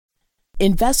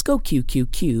Invesco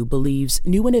QQQ believes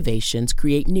new innovations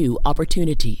create new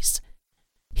opportunities.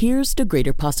 Here's to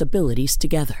greater possibilities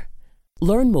together.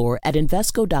 Learn more at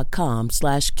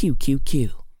Invesco.com/QQQ.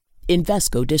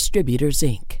 Invesco Distributors,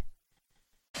 Inc.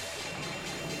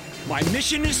 My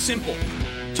mission is simple: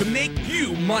 to make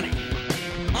you money.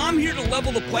 I'm here to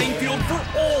level the playing field for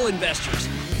all investors.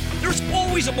 There's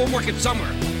always a bull market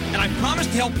somewhere, and I promise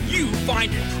to help you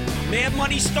find it. Mad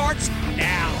Money starts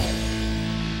now.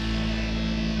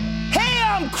 Hey,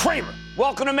 I'm Cramer.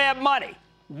 Welcome to Mad Money.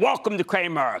 Welcome to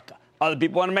Cramerica. Other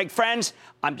people want to make friends.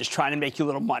 I'm just trying to make you a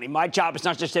little money. My job is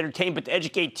not just to entertain, but to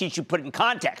educate, teach you, put it in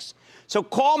context. So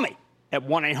call me at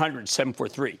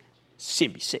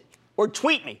 1-800-743-CNBC or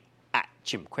tweet me at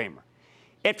Jim Cramer.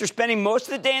 After spending most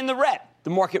of the day in the red, the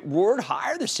market roared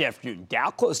higher this afternoon. Dow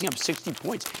closing up 60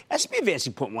 points. S&P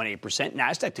advancing 0.18%.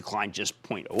 NASDAQ declined just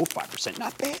 0.05%.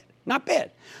 Not bad. Not bad.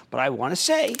 But I want to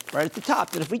say right at the top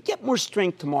that if we get more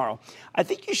strength tomorrow, I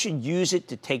think you should use it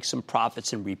to take some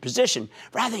profits and reposition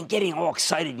rather than getting all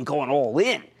excited and going all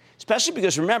in. Especially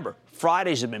because, remember,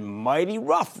 Fridays have been mighty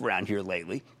rough around here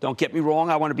lately. Don't get me wrong.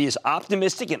 I want to be as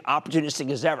optimistic and opportunistic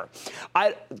as ever.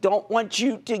 I don't want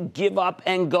you to give up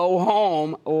and go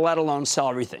home, let alone sell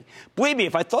everything. Believe me,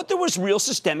 if I thought there was real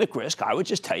systemic risk, I would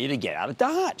just tell you to get out of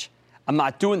Dodge. I'm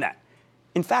not doing that.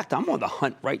 In fact, I'm on the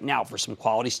hunt right now for some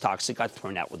quality stocks that got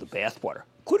thrown out with the bathwater,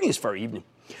 including this very evening.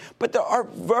 But there are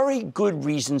very good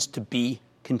reasons to be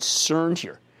concerned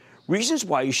here. Reasons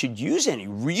why you should use any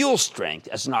real strength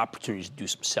as an opportunity to do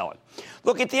some selling.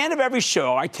 Look, at the end of every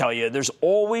show, I tell you, there's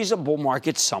always a bull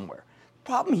market somewhere. The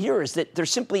problem here is that there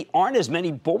simply aren't as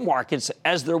many bull markets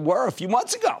as there were a few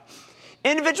months ago.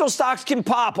 Individual stocks can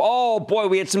pop. Oh, boy,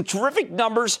 we had some terrific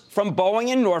numbers from Boeing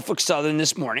and Norfolk Southern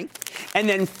this morning, and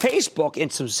then Facebook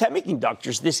and some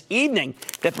semiconductors this evening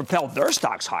that propelled their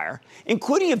stocks higher,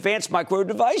 including Advanced Micro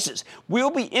Devices.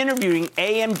 We'll be interviewing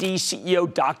AMD CEO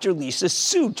Dr. Lisa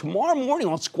Su tomorrow morning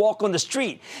on Squawk on the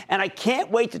Street, and I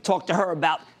can't wait to talk to her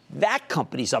about that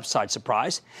company's upside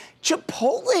surprise.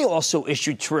 Chipotle also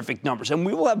issued terrific numbers, and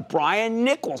we will have Brian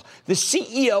Nichols, the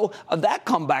CEO of that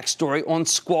comeback story, on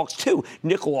Squawks too.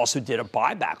 Nichols also did a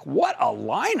buyback. What a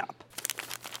lineup.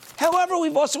 However,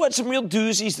 we've also had some real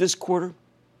doozies this quarter,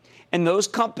 and those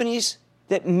companies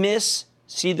that miss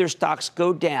see their stocks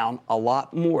go down a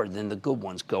lot more than the good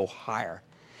ones go higher.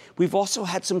 We've also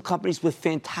had some companies with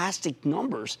fantastic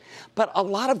numbers, but a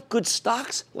lot of good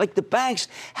stocks, like the banks,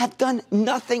 have done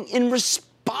nothing in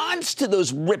response to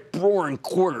those rip-roaring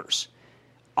quarters.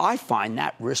 I find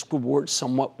that risk-reward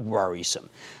somewhat worrisome.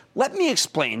 Let me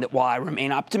explain that while I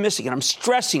remain optimistic, and I'm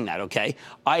stressing that, okay,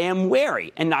 I am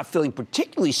wary and not feeling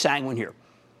particularly sanguine here.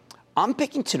 I'm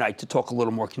picking tonight to talk a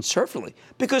little more conservatively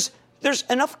because there's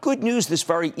enough good news this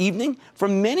very evening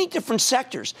from many different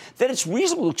sectors that it's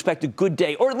reasonable to expect a good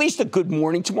day, or at least a good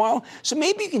morning tomorrow. So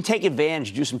maybe you can take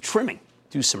advantage, do some trimming,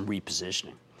 do some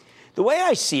repositioning. The way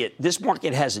I see it, this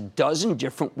market has a dozen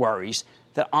different worries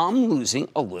that I'm losing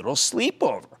a little sleep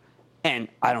over. And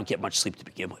I don't get much sleep to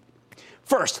begin with.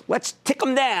 First, let's tick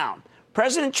them down.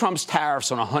 President Trump's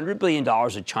tariffs on $100 billion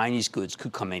of Chinese goods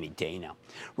could come any day now.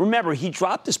 Remember, he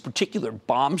dropped this particular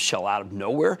bombshell out of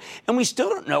nowhere, and we still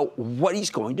don't know what he's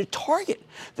going to target.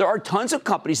 There are tons of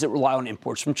companies that rely on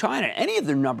imports from China. Any of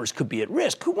their numbers could be at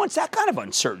risk. Who wants that kind of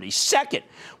uncertainty? Second,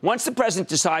 once the president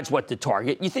decides what to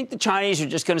target, you think the Chinese are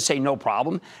just going to say no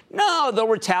problem? No, they'll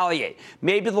retaliate.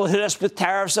 Maybe they'll hit us with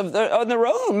tariffs on their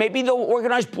own. Maybe they'll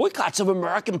organize boycotts of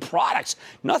American products.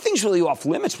 Nothing's really off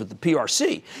limits with the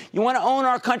PRC. You want to own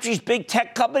our country's big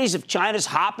tech companies if China's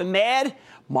hopping mad?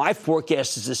 My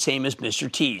forecast is the same as Mr.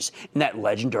 T's in that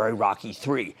legendary Rocky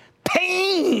III.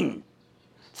 Pain!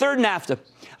 Third, NAFTA.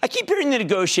 I keep hearing the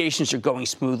negotiations are going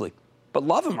smoothly, but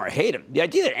love him or hate him, the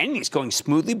idea that anything's going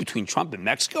smoothly between Trump and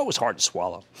Mexico is hard to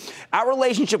swallow. Our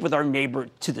relationship with our neighbor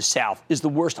to the south is the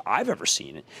worst I've ever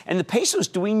seen it, and the peso's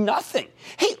doing nothing.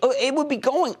 Hey, it would be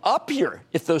going up here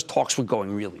if those talks were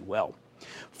going really well.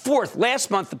 Fourth,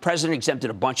 last month, the president exempted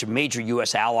a bunch of major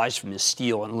U.S. allies from the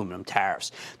steel and aluminum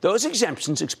tariffs. Those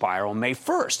exemptions expire on May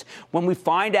 1st, when we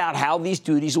find out how these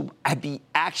duties will be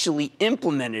actually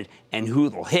implemented and who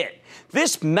they'll hit.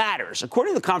 This matters.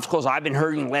 According to the conference calls I've been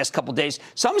hearing in the last couple of days,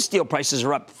 some steel prices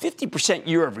are up 50%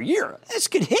 year over year. This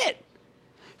could hit.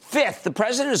 Fifth, the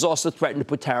president has also threatened to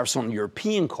put tariffs on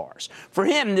European cars. For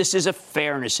him, this is a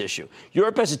fairness issue.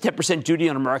 Europe has a 10% duty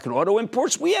on American auto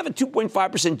imports. We have a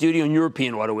 2.5% duty on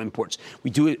European auto imports. We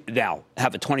do now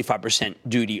have a 25%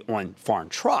 duty on foreign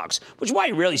trucks, which is why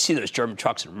you rarely see those German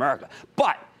trucks in America.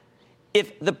 But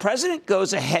if the president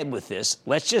goes ahead with this,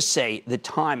 let's just say the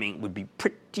timing would be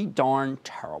pretty darn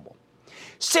terrible.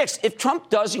 6, if Trump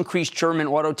does increase German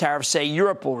auto tariffs, say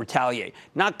Europe will retaliate.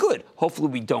 Not good. Hopefully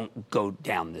we don't go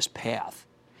down this path.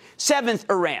 7th,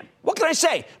 Iran. What can I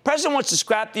say? President wants to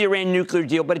scrap the Iran nuclear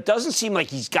deal, but it doesn't seem like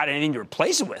he's got anything to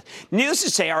replace it with. Needless to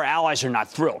say, our allies are not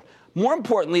thrilled. More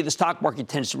importantly, the stock market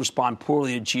tends to respond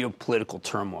poorly to geopolitical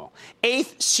turmoil.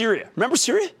 8th, Syria. Remember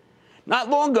Syria? Not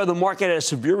long ago, the market had a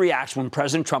severe reaction when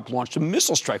President Trump launched a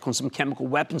missile strike on some chemical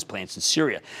weapons plants in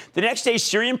Syria. The next day,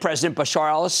 Syrian President Bashar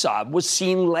al-Assad was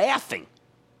seen laughing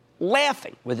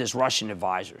with his Russian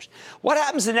advisors. What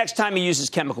happens the next time he uses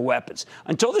chemical weapons?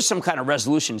 Until there's some kind of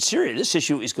resolution in Syria, this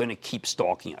issue is going to keep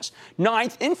stalking us.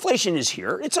 9th, inflation is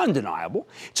here. It's undeniable.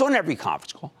 It's on every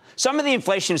conference call. Some of the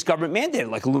inflation is government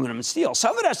mandated, like aluminum and steel.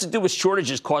 Some of it has to do with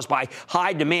shortages caused by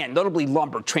high demand, notably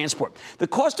lumber, transport. The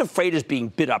cost of freight is being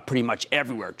bid up pretty much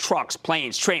everywhere. Trucks,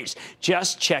 planes, trains.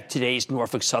 Just check today's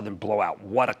Norfolk Southern blowout.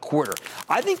 What a quarter.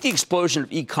 I think the explosion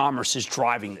of e-commerce is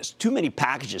driving this. Too many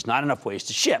packages, not enough ways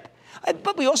to ship.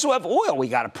 But we also have oil. We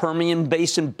got a Permian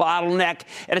Basin bottleneck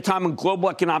at a time when global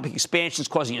economic expansion is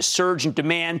causing a surge in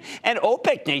demand, and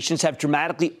OPEC nations have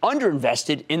dramatically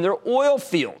underinvested in their oil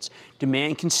fields.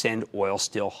 Demand can send oil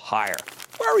still higher.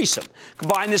 Worrisome.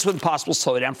 Combine this with a possible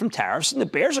slowdown from tariffs, and the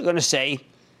bears are going to say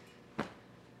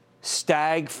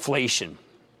stagflation.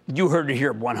 You heard it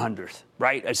here 100th,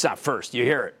 right? It's not first. You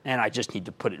hear it. And I just need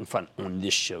to put it in front on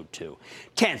this show, too.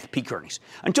 10th, peak earnings.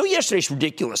 Until yesterday's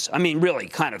ridiculous, I mean, really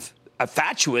kind of a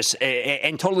fatuous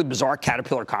and totally bizarre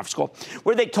Caterpillar conference call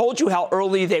where they told you how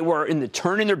early they were in the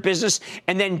turn in their business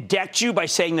and then decked you by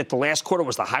saying that the last quarter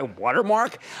was the high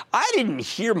watermark. I didn't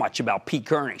hear much about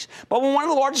peak earnings. But when one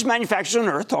of the largest manufacturers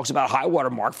on earth talks about high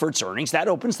watermark for its earnings, that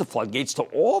opens the floodgates to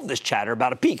all of this chatter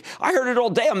about a peak. I heard it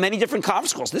all day on many different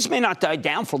conference calls. This may not die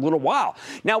down for a little while.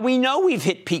 Now, we know we've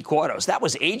hit peak autos. That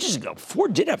was ages ago.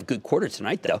 Ford did have a good quarter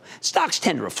tonight, though. Stocks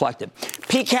tend to reflect it.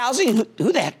 Peak housing,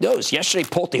 who the heck knows? Yesterday,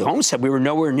 Pulte Homes said we were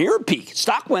nowhere near a peak.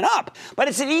 Stock went up, but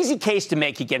it's an easy case to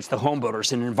make against the home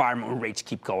builders in an environment where rates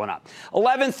keep going up.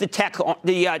 11th,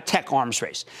 the tech arms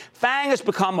race. FANG has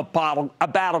become a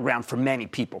battleground for many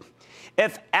people.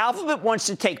 If Alphabet wants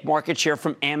to take market share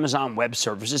from Amazon Web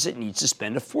Services, it needs to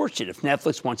spend a fortune. If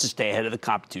Netflix wants to stay ahead of the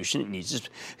competition, it needs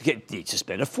to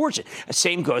spend a fortune. The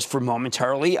same goes for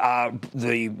momentarily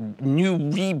the new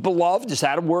re-beloved, is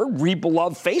that a word?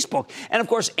 Re-beloved Facebook. And, of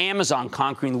course, Amazon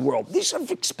conquering the world. These are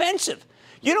expensive.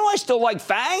 You know I still like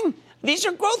FANG? These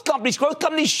are growth companies. Growth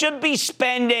companies should be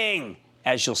spending,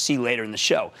 as you'll see later in the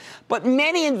show. But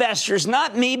many investors,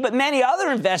 not me, but many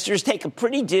other investors, take a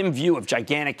pretty dim view of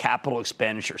gigantic capital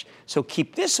expenditures. So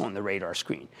keep this on the radar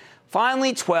screen.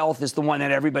 Finally, 12th is the one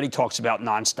that everybody talks about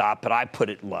nonstop, but I put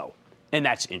it low, and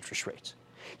that's interest rates.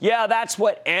 Yeah, that's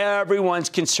what everyone's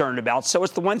concerned about. So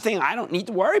it's the one thing I don't need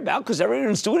to worry about because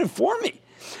everyone's doing it for me.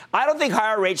 I don't think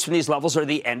higher rates from these levels are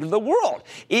the end of the world,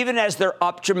 even as they're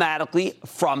up dramatically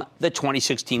from the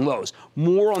 2016 lows.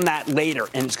 More on that later,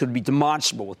 and it's going to be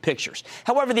demonstrable with pictures.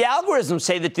 However, the algorithms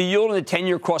say that the yield in the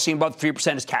 10-year crossing above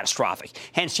 3% is catastrophic,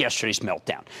 hence yesterday's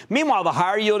meltdown. Meanwhile, the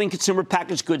higher-yielding consumer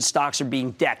packaged goods stocks are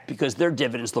being decked because their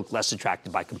dividends look less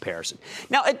attractive by comparison.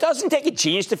 Now, it doesn't take a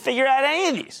genius to figure out any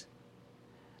of these.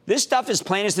 This stuff is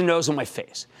plain as the nose on my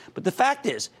face. But the fact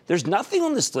is, there's nothing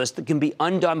on this list that can be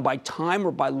undone by time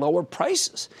or by lower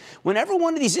prices. Whenever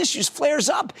one of these issues flares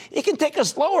up, it can take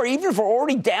us lower, even if we're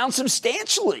already down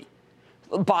substantially.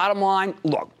 Bottom line,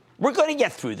 look, we're going to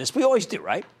get through this. We always do,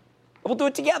 right? We'll do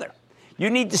it together. You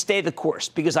need to stay the course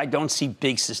because I don't see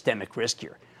big systemic risk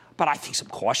here. But I think some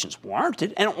caution's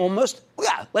warranted and almost,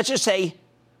 let's just say,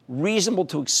 reasonable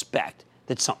to expect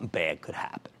that something bad could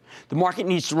happen. The market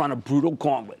needs to run a brutal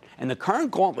gauntlet, and the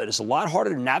current gauntlet is a lot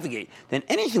harder to navigate than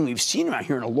anything we've seen around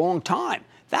here in a long time.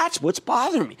 That's what's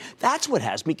bothering me. That's what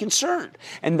has me concerned.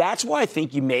 And that's why I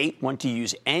think you may want to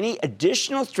use any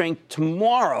additional strength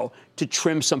tomorrow to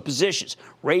trim some positions,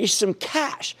 raise some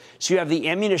cash, so you have the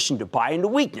ammunition to buy into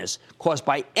weakness caused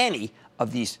by any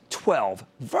of these 12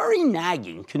 very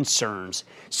nagging concerns.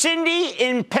 Cindy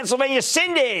in Pennsylvania.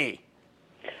 Cindy!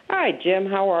 Hi, Jim.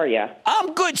 How are you?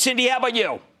 I'm good, Cindy. How about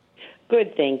you?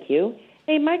 Good, thank you.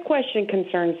 Hey, my question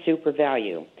concerns Super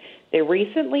Value. They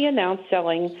recently announced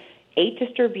selling 8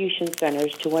 distribution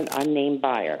centers to an unnamed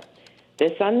buyer.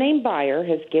 This unnamed buyer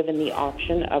has given the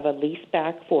option of a lease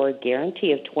back for a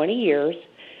guarantee of 20 years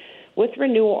with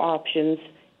renewal options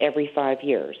every 5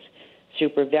 years.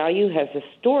 Super Value has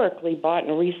historically bought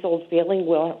and resold failing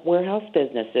warehouse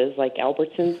businesses like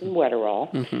Albertsons and Wetterall.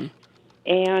 Mm-hmm.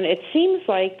 And it seems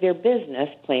like their business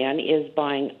plan is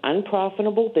buying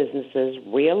unprofitable businesses,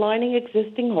 realigning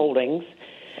existing holdings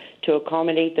to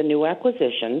accommodate the new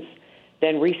acquisitions,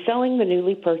 then reselling the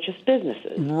newly purchased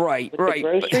businesses. Right, With right.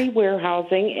 The grocery,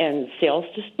 warehousing, and sales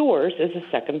to stores is a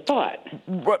second thought.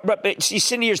 But see,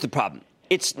 Cindy, here's the problem.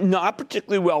 It's not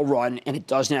particularly well run, and it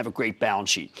doesn't have a great balance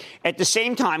sheet. At the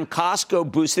same time, Costco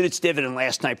boosted its dividend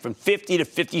last night from 50 to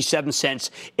 57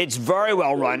 cents. It's very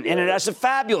well run, and it has a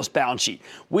fabulous balance sheet.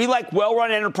 We like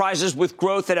well-run enterprises with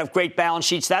growth that have great balance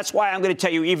sheets. That's why I'm going to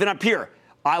tell you, even up here,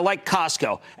 I like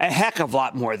Costco a heck of a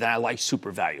lot more than I like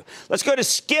Super Value. Let's go to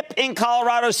Skip in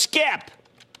Colorado. Skip.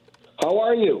 How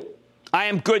are you? I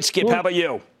am good, Skip. How about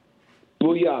you?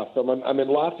 Booyah. I'm in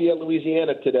Lafayette,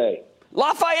 Louisiana today.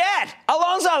 Lafayette.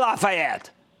 Alonzo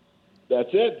Lafayette. That's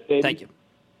it, baby. Thank you.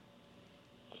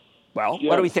 Well, Jim,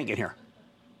 what are we thinking here?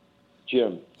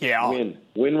 Jim. Yeah.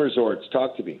 Win Resorts.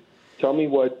 Talk to me. Tell me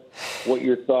what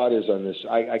your thought is on this.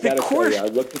 I got to tell you,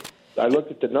 I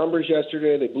looked at the numbers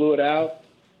yesterday. They blew it out.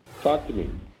 Talk to me.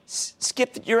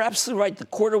 Skip, you're absolutely right. The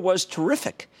quarter was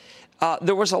terrific.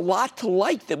 There was a lot to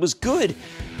like that was good,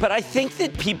 but I think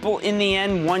that people in the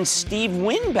end want Steve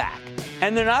Wynn back,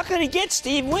 and they're not going to get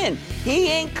Steve Wynn. He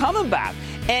ain't coming back.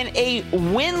 And a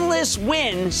winless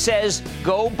Wynn says,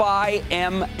 go buy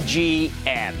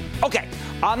MGM. Okay,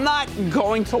 I'm not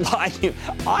going to lie to you.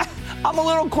 I'm a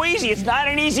little queasy. It's not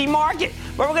an easy market,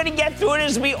 but we're going to get through it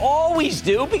as we always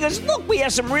do because, look, we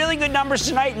have some really good numbers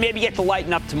tonight and maybe get to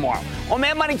lighten up tomorrow. On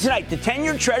Mad Money tonight, the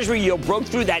 10-year Treasury yield broke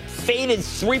through that faded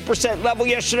 3% level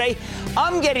yesterday.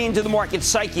 I'm getting into the market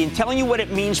psyche and telling you what it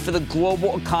means for the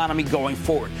global economy going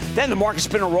forward. Then the market's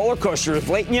been a roller coaster of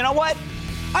late, and you know what?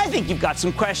 I think you've got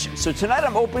some questions. So tonight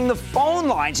I'm opening the phone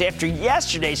lines after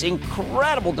yesterday's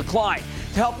incredible decline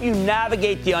to help you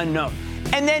navigate the unknown.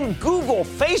 And then Google,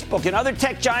 Facebook, and other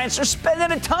tech giants are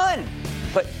spending a ton.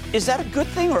 But is that a good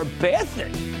thing or a bad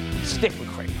thing? Stick with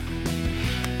Cramer.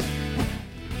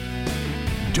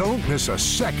 Don't miss a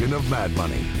second of Mad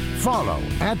Money. Follow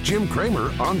 @Jim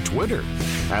Cramer on Twitter.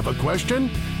 Have a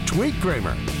question? Tweet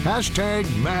Cramer.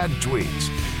 #MadTweets.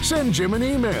 Send Jim an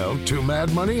email to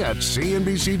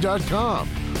madmoney@cnbc.com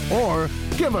or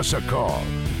give us a call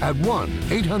at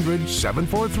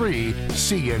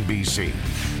 1-800-743-CNBC.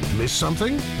 Miss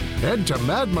something? Head to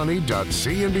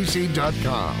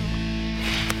madmoney.cnbc.com.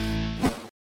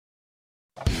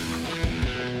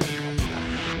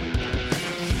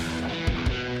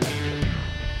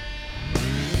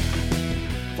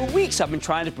 For weeks, I've been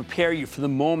trying to prepare you for the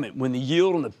moment when the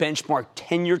yield on the benchmark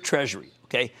 10-year Treasury,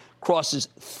 crosses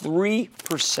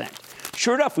 3%.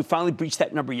 Sure enough, we finally breached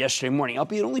that number yesterday morning,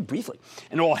 albeit only briefly,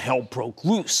 and all hell broke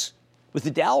loose, with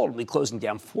the Dow ultimately closing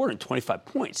down 425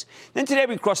 points. Then today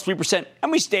we crossed 3%,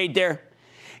 and we stayed there.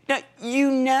 Now,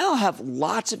 you now have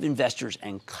lots of investors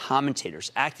and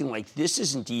commentators acting like this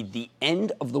is indeed the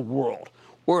end of the world,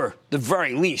 or the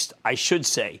very least, I should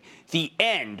say, the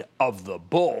end of the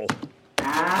bull.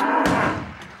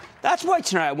 That's why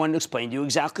tonight I wanted to explain to you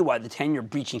exactly why the 10-year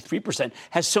breaching 3%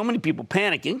 has so many people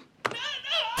panicking,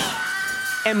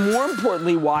 and more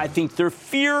importantly, why I think their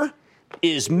fear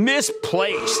is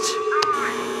misplaced.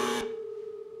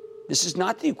 This is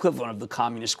not the equivalent of the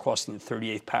communists crossing the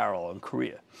 38th parallel in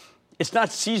Korea. It's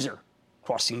not Caesar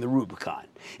crossing the Rubicon.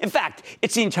 In fact,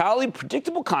 it's the entirely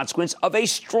predictable consequence of a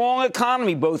strong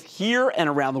economy, both here and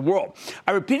around the world.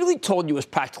 I repeatedly told you it was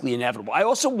practically inevitable. I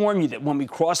also warned you that when we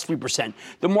crossed 3%,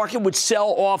 the market would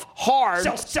sell off hard.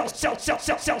 Sell.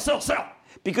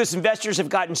 Because investors have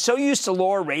gotten so used to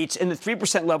lower rates and the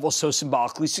 3% level is so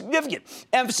symbolically significant.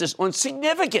 Emphasis on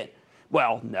significant.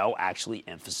 Well, no, actually,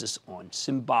 emphasis on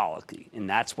symbolically. And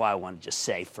that's why I want to just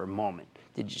say for a moment,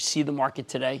 did you see the market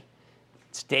today?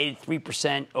 It stayed at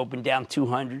 3%, opened down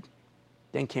 200,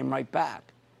 then came right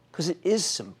back. Because it is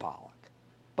symbolic.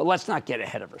 But let's not get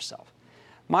ahead of ourselves.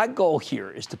 My goal here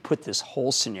is to put this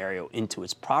whole scenario into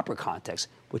its proper context,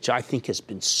 which I think has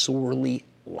been sorely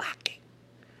lacking.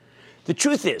 The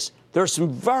truth is, there are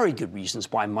some very good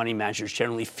reasons why money managers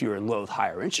generally fear and loathe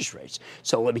higher interest rates.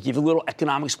 So let me give you a little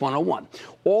economics 101.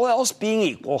 All else being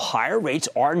equal, higher rates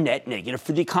are net negative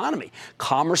for the economy.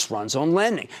 Commerce runs on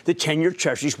lending. The 10-year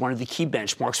Treasury is one of the key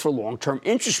benchmarks for long-term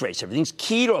interest rates. Everything's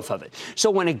keyed off of it. So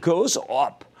when it goes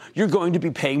up, you're going to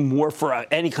be paying more for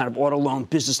any kind of auto loan,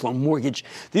 business loan, mortgage.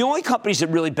 The only companies that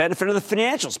really benefit are the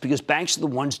financials because banks are the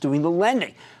ones doing the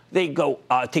lending. They go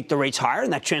take the rates higher,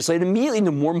 and that translates immediately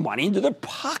into more money into their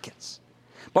pockets.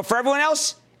 But for everyone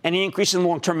else, any increase in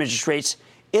long-term interest rates,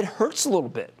 it hurts a little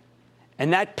bit.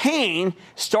 And that pain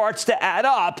starts to add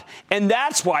up, and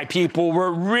that's why people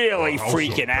were really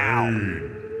freaking out.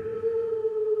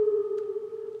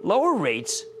 Lower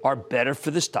rates are better for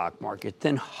the stock market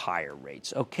than higher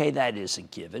rates. Okay, that is a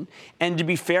given. And to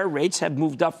be fair, rates have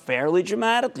moved up fairly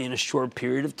dramatically in a short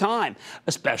period of time,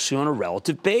 especially on a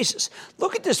relative basis.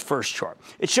 Look at this first chart.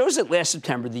 It shows that last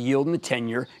September, the yield in the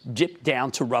 10-year dipped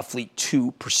down to roughly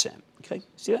 2%. Okay,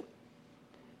 see that?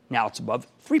 Now it's above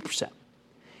 3%.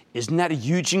 Isn't that a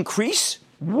huge increase?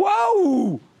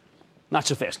 Whoa! Not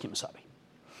so fast, Kimasabi.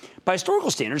 By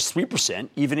historical standards, 3%,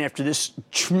 even after this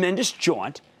tremendous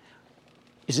jaunt,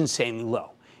 is insanely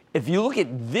low. If you look at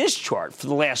this chart for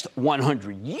the last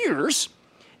 100 years,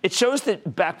 it shows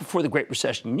that back before the Great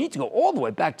Recession, you need to go all the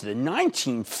way back to the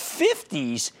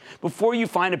 1950s before you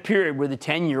find a period where the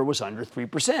 10-year was under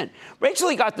 3%. Rates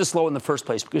only got this low in the first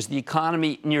place because the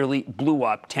economy nearly blew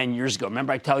up 10 years ago.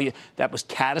 Remember, I tell you that was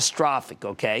catastrophic,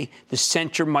 okay? The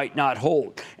center might not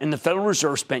hold. And the Federal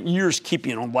Reserve spent years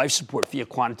keeping it on life support via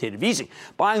quantitative easing,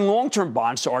 buying long-term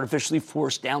bonds to artificially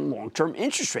force down long-term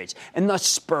interest rates and thus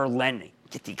spur lending,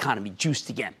 get the economy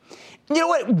juiced again. You know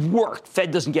what? It worked.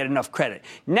 Fed doesn't get enough credit.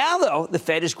 Now, though, the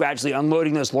Fed is gradually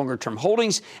unloading those longer-term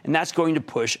holdings, and that's going to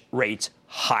push rates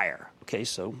higher. Okay,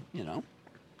 so,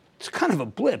 it's kind of a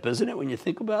blip, isn't it, when you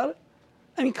think about it?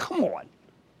 I mean, come on.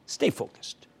 Stay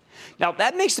focused. Now,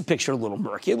 that makes the picture a little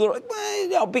murky,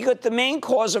 because the main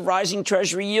cause of rising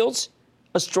Treasury yields,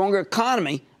 a stronger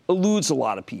economy, eludes a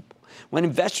lot of people. When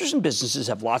investors and businesses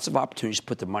have lots of opportunities to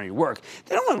put their money to work,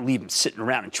 they don't want to leave them sitting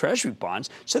around in Treasury bonds,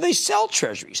 so they sell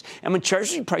Treasuries. And when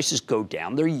Treasury prices go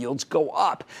down, their yields go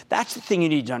up. That's the thing you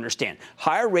need to understand.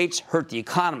 Higher rates hurt the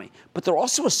economy, but they're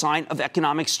also a sign of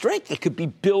economic strength that could be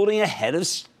building ahead of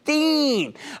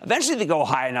steam. Eventually, they go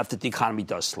high enough that the economy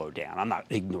does slow down. I'm not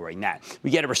ignoring that.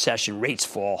 We get a recession, rates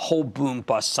fall, whole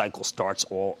boom-bust cycle starts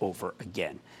all over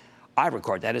again. I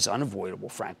regard that as unavoidable,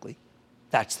 frankly.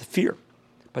 That's the fear.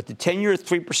 But the 10-year at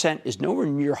 3% is nowhere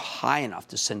near high enough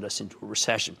to send us into a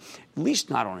recession, at least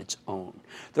not on its own.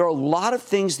 There are a lot of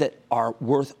things that are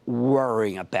worth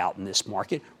worrying about in this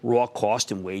market: raw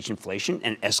cost and wage inflation,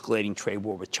 an escalating trade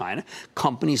war with China,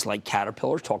 companies like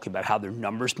Caterpillar talking about how their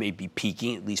numbers may be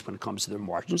peaking, at least when it comes to their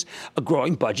margins, a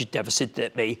growing budget deficit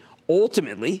that may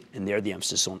ultimately, and there the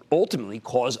emphasis on ultimately,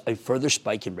 cause a further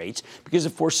spike in rates because it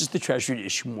forces the Treasury to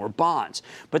issue more bonds.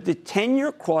 But the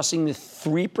 10-year crossing the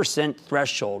 3%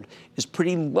 threshold is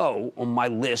pretty low on my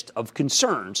list of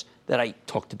concerns that I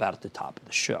talked about at the top of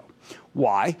the show.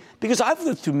 Why? Because I've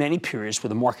lived through many periods where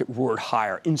the market roared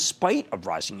higher in spite of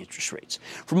rising interest rates.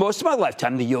 For most of my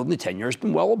lifetime, the yield in the 10-year has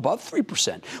been well above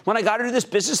 3%. When I got into this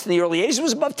business in the early 80s, it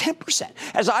was above 10%.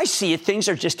 As I see it, things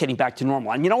are just getting back to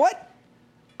normal. And you know what?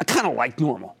 I kind of like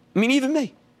normal. I mean, even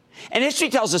me. And history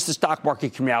tells us the stock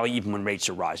market can rally even when rates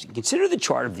are rising. Consider the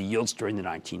chart of the yields during the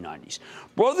 1990s.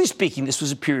 Broadly speaking, this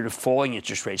was a period of falling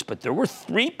interest rates, but there were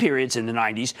three periods in the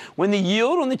 90s when the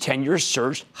yield on the 10-year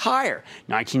surged higher: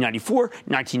 1994,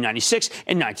 1996,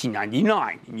 and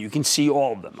 1999. And you can see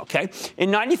all of them, okay? In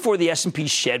 94, the S&P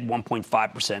shed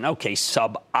 1.5%. Okay,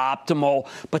 suboptimal.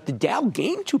 But the Dow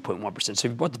gained 2.1%. So if you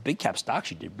bought the big cap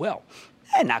stocks, you did well.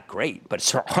 Not great, but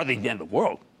it's hardly the end of the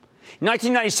world. In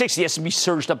 1996, the S&P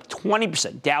surged up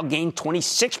 20%. Dow gained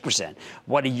 26%.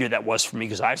 What a year that was for me,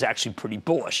 because I was actually pretty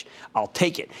bullish. I'll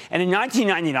take it. And in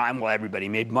 1999, well, everybody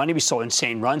made money. We saw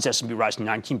insane runs. S&P rising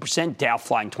 19%, Dow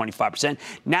flying 25%,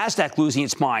 NASDAQ losing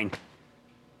its mind,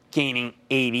 gaining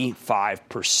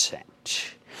 85%.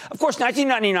 Of course,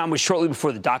 1999 was shortly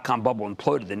before the dot-com bubble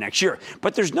imploded the next year.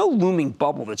 But there's no looming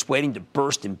bubble that's waiting to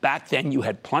burst, and back then you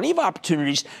had plenty of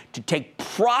opportunities to take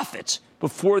profits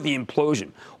before the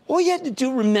implosion. All you had to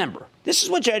do, remember, this is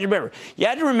what you had to remember. You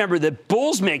had to remember that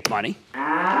bulls make money. You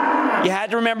had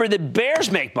to remember that bears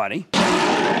make money.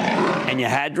 And you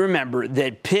had to remember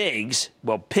that pigs,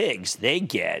 they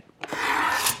get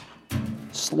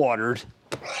slaughtered.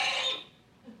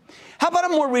 How about a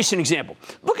more recent example?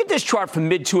 Look at this chart from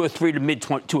mid-2003 to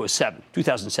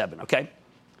mid-2007, okay?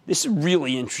 This is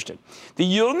really interesting. The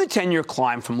yield in the 10-year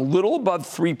climbed from a little above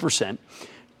 3%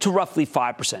 to roughly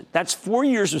 5%. That's 4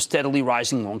 years of steadily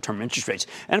rising long-term interest rates.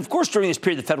 And, of course, during this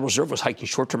period, the Federal Reserve was hiking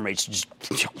short-term rates just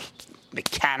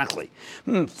mechanically.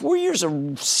 4 years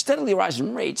of steadily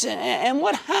rising rates. And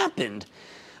what happened?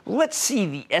 Let's see.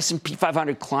 The S&P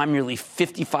 500 climbed nearly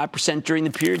 55% during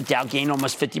the period. Dow gained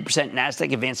almost 50%.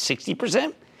 NASDAQ advanced 60%.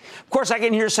 Of course, I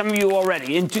can hear some of you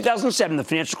already. In 2007, the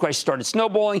financial crisis started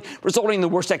snowballing, resulting in the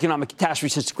worst economic catastrophe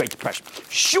since the Great Depression.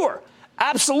 Sure,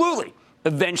 absolutely.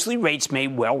 Eventually, rates may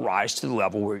well rise to the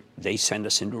level where they send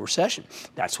us into a recession.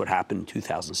 That's what happened in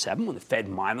 2007 when the Fed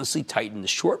mindlessly tightened the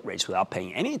short rates without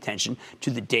paying any attention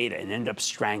to the data and ended up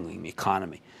strangling the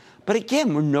economy. But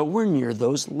again, we're nowhere near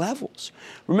those levels.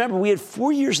 Remember, we had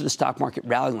 4 years of the stock market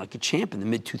rallying like a champ in the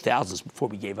mid-2000s before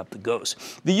we gave up the ghost.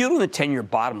 The yield on the 10-year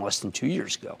bottom less than 2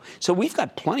 years ago. So we've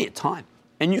got plenty of time.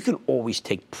 And you can always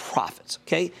take profits,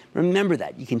 okay? Remember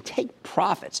that. You can take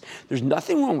profits. There's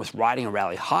nothing wrong with riding a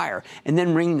rally higher and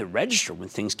then ringing the register when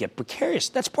things get precarious.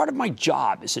 That's part of my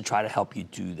job, is to try to help you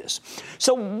do this.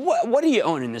 So what do you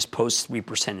own in this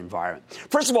post-3% environment?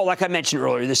 First of all, like I mentioned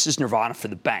earlier, this is nirvana for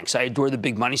the banks. I adore the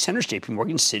big money centers, JP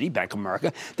Morgan, Citi, Bank of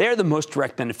America. They are the most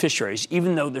direct beneficiaries,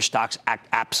 even though their stocks act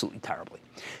absolutely terribly.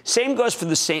 Same goes for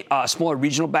the smaller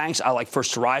regional banks. I like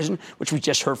First Horizon, which we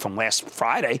just heard from last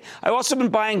Friday. I've also been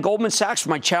buying Goldman Sachs for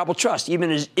my charitable trust,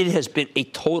 even as it has been a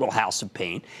total house of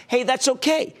pain. Hey, that's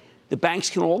okay. The banks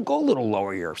can all go a little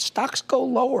lower here. Stocks go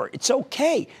lower. It's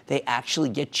okay. They actually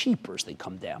get cheaper as they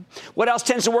come down. What else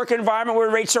tends to work in an environment where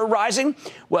rates are rising?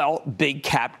 Well, big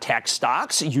cap tech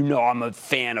stocks. You know I'm a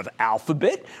fan of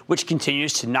Alphabet, which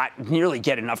continues to not nearly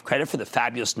get enough credit for the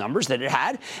fabulous numbers that it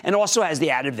had, and also has the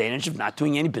added advantage of not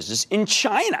doing any business in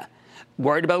China.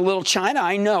 Worried about a little China?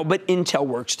 I know, but Intel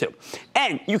works too.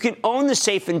 And you can own the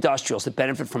safe industrials that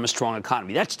benefit from a strong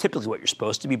economy. That's typically what you're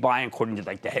supposed to be buying, according to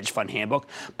like the hedge fund handbook.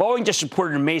 Boeing just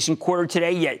reported an amazing quarter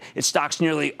today, yet its stock's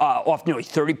off nearly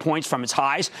 30 points from its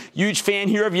highs. Huge fan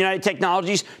here of United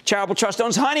Technologies. Charitable Trust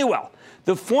owns Honeywell.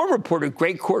 The former reported a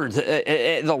great quarter.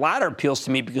 The latter appeals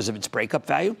to me because of its breakup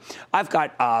value. I've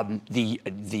got the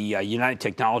United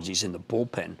Technologies in the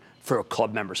bullpen for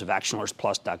club members of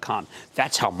ActionAlertsPlus.com.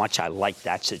 That's how much I like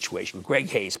that situation. Greg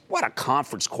Hayes, what a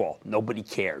conference call. Nobody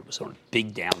cared. It was on a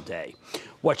big down day.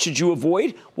 What should you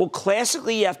avoid? Well,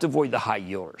 classically, you have to avoid the high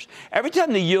yielders. Every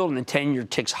time the yield in the 10-year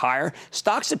ticks higher,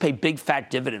 stocks that pay big fat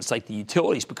dividends like the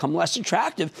utilities become less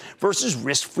attractive versus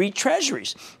risk-free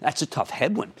treasuries. That's a tough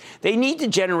headwind. They need to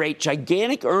generate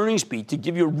gigantic earnings beat to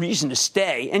give you a reason to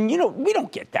stay. And, we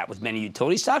don't get that with many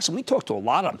utility stocks, and we talk to a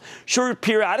lot of them. Sure,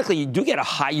 periodically, you do get a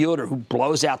high yielder who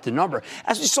blows out the number.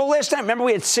 As we saw last time, remember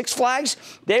we had Six Flags?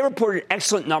 They reported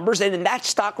excellent numbers, and then that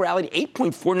stock rallied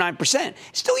 8.49%.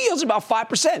 Still yields about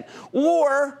 5%.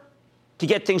 Or, to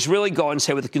get things really going,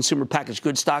 say with a consumer packaged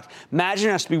goods stock, Imagine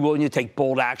has to be willing to take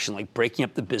bold action, like breaking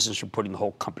up the business or putting the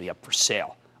whole company up for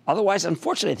sale. Otherwise,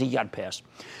 unfortunately, I think you got to pass.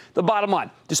 The bottom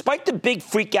line, despite the big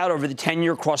freak out over the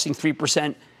 10-year crossing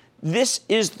 3%, this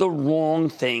is the wrong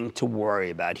thing to worry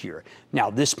about here.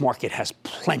 Now, this market has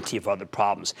plenty of other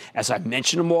problems. As I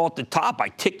mentioned them all at the top, I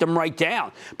ticked them right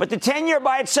down. But the 10-year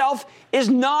by itself is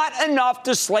not enough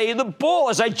to slay the bull,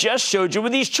 as I just showed you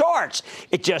with these charts.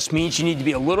 It just means you need to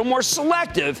be a little more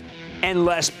selective and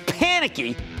less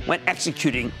panicky when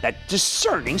executing that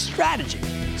discerning strategy.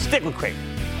 Stick with Cramer.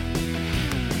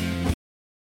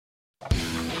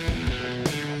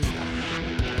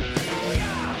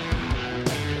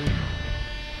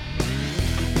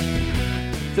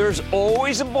 There's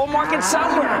always a bull market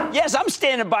somewhere. Yes, I'm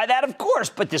standing by that, of course,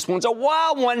 but this one's a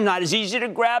wild one, not as easy to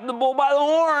grab the bull by the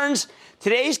horns.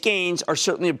 Today's gains are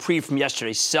certainly a reprieve from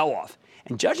yesterday's sell-off.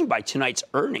 And judging by tonight's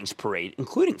earnings parade,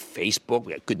 including Facebook,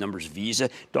 we got good numbers, Visa,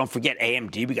 don't forget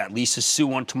AMD, we got Lisa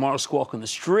Su on tomorrow's Squawk on the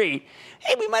Street.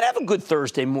 Hey, we might have a good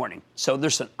Thursday morning. So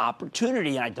there's an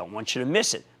opportunity, and I don't want you to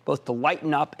miss it, both to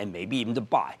lighten up and maybe even to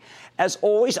buy. As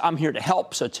always, I'm here to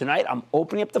help. So tonight, I'm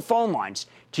opening up the phone lines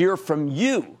to hear from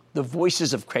you, the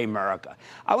voices of Cramerica.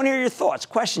 I want to hear your thoughts,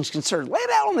 questions, concerns. Lay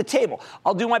it out on the table.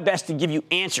 I'll do my best to give you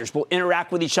answers. We'll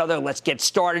interact with each other. Let's get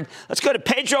started. Let's go to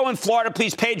Pedro in Florida,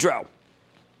 please. Pedro.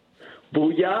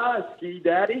 Booyah, Ski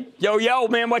Daddy. Yo,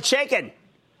 man, what's shaking?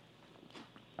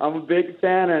 I'm a big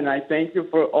fan, and I thank you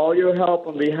for all your help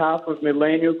on behalf of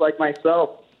millennials like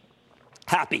myself.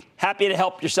 Happy to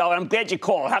help yourself. I'm glad you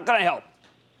called. How can I help?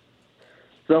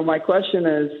 So my question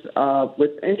is,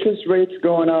 with interest rates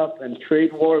going up and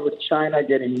trade war with China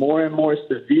getting more and more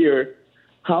severe,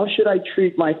 how should I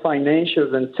treat my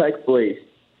financials and tech plays?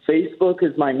 Facebook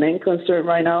is my main concern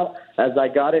right now as I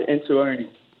got it into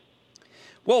earnings.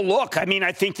 Well, look, I mean,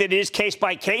 I think that it is case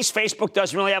by case. Facebook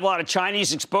doesn't really have a lot of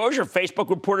Chinese exposure. Facebook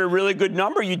reported a really good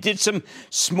number. You did some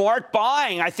smart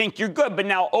buying. I think you're good. But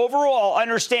now, overall,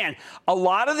 understand, a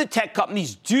lot of the tech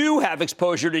companies do have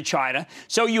exposure to China.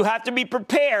 So you have to be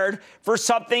prepared for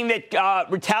something that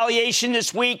retaliation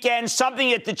this weekend, something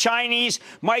that the Chinese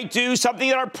might do, something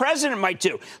that our president might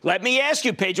do. Let me ask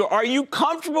you, Pedro, are you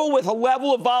comfortable with a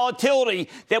level of volatility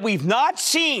that we've not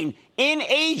seen in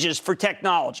ages for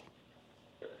technology?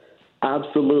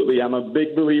 Absolutely. I'm a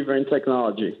big believer in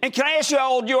technology. And can I ask you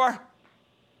how old you are?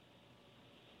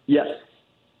 Yes.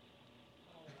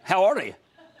 How old are you?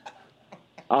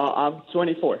 I'm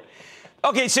 24.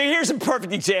 Okay, so here's a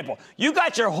perfect example. You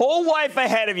got your whole life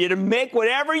ahead of you to make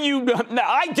whatever you. No,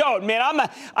 I don't, man.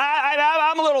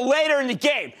 I'm a little later in the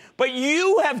game, but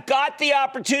you have got the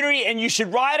opportunity, and you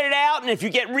should ride it out. And if you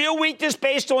get real weakness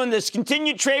based on this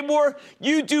continued trade war,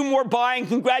 you do more buying.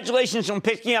 Congratulations on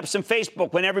picking up some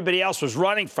Facebook when everybody else was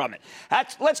running from it.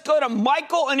 Let's go to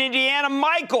Michael in Indiana.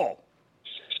 Michael.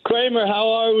 Cramer,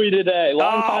 how are we today?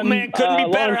 Man, couldn't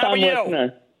be better. How are you?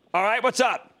 Listener. All right, what's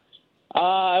up?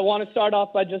 I want to start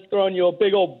off by just throwing you a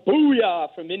big old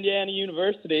booyah from Indiana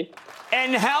University.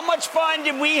 And how much fun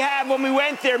did we have when we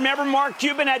went there? Remember Mark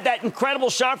Cuban had that incredible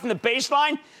shot from the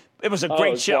baseline? It was a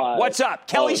great show. Wild. What's up?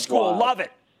 Kelly School, wild. love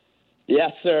it.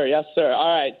 Yes, sir. Yes, sir.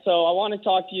 All right, so I want to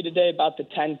talk to you today about the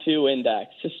 10-2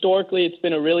 index. Historically, it's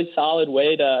been a really solid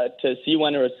way to see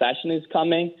when a recession is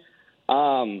coming.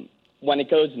 When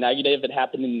it goes negative, it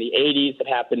happened in the 80s, it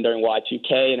happened during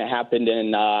Y2K, and it happened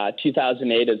in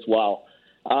 2008 as well.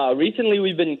 Recently,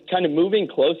 we've been kind of moving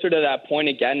closer to that point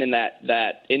again, and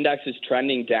that index is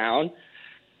trending down.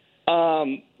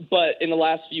 But in the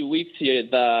last few weeks here,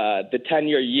 the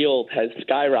 10-year yield has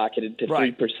skyrocketed to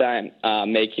 3%,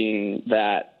 making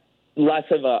that less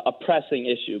of a pressing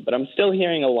issue. But I'm still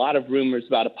hearing a lot of rumors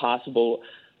about a possible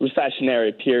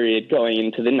recessionary period going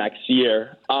into the next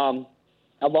year.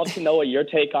 I'd love to know what your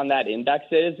take on that index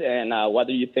is and whether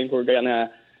you think we're going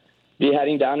to be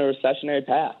heading down a recessionary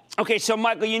path. Okay, so,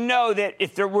 Michael, you know that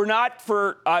if there were not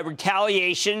for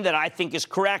retaliation that I think is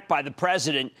correct by the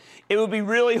president, it would be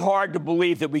really hard to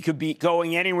believe that we could be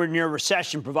going anywhere near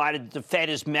recession provided that the Fed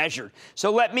is measured.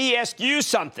 So let me ask you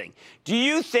something. Do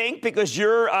you think, because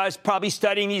you're probably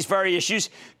studying these very issues,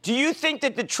 do you think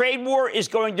that the trade war is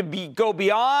going to go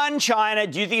beyond China?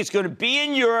 Do you think it's going to be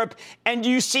in Europe? And do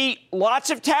you see lots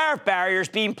of tariff barriers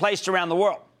being placed around the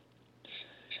world?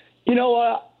 You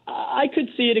know, I could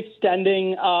see it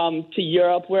extending to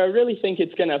Europe, where I really think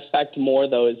it's going to affect more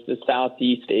the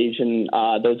Southeast Asian,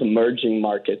 those emerging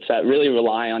markets that really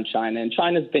rely on China. And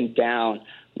China's been down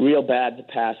real bad the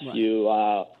past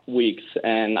few weeks.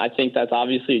 And I think that's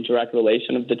obviously a direct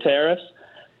relation of the tariffs.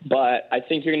 But I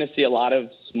think you're going to see a lot of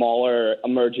smaller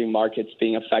emerging markets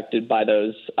being affected by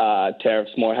those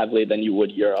tariffs more heavily than you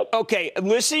would Europe. Okay,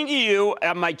 listening to you,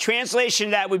 my translation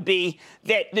of that would be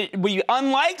that we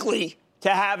unlikely to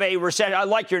have a recession. I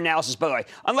like your analysis, by the way.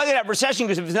 Unlikely to have recession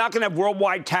because if it's not going to have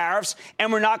worldwide tariffs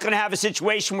and we're not going to have a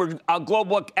situation where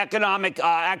global economic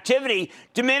activity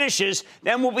diminishes,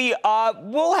 then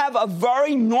we'll have a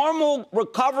very normal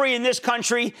recovery in this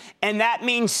country, and that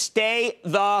means stay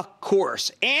the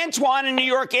course. Antoine in New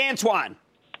York. Antoine.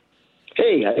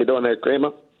 Hey, how you doing there,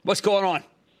 Cramer? What's going on?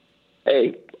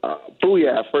 Hey,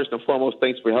 booyah. First and foremost,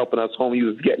 thanks for helping us home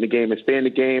users get in the game and stay in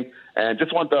the game. And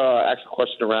just wanted to ask a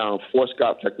question around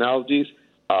Forescout Technologies.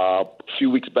 A few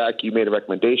weeks back, you made a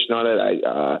recommendation on it.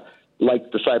 I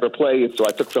liked the cyber play, and so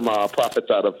I took some profits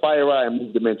out of FireEye and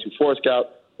moved them into Forescout.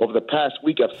 Over the past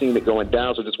week, I've seen it going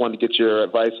down, so I just wanted to get your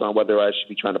advice on whether I should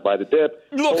be trying to buy the dip.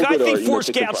 Look, I think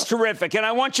Forescout's terrific, and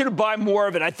I want you to buy more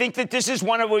of it. I think that this is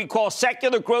one of what we call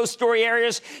secular growth story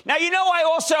areas. Now, you know,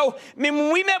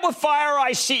 when we met with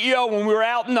FireEye CEO when we were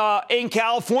out in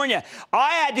California,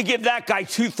 I had to give that guy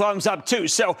 2 thumbs up, too.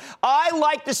 So I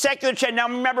like the secular trend. Now,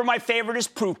 remember, my favorite is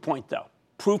Proofpoint, though.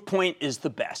 Proofpoint is the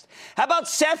best. How about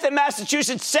Seth in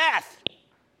Massachusetts? Seth.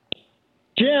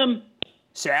 Jim.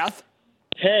 Seth.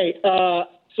 Hey,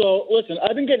 so listen,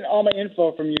 I've been getting all my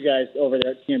info from you guys over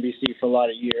there at CNBC for a lot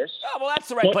of years. Oh, well, that's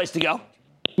the right place to go.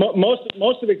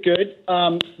 Most of it good.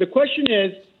 The question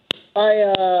is,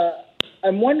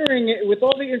 I'm wondering, with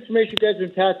all the information you guys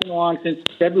have been passing along since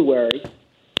February,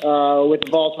 with the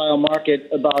volatile market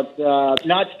about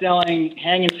not selling,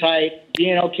 hanging tight,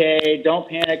 being okay, don't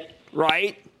panic.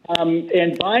 Right.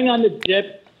 And buying on the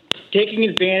dip, taking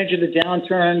advantage of the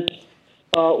downturn.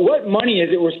 What money is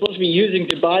it we're supposed to be using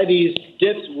to buy these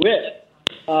dips with?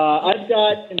 I've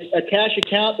got a cash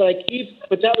account that I keep,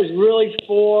 but that was really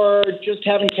for just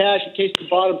having cash in case the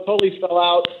bottom totally fell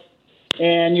out.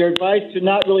 And your advice to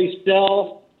not really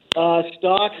sell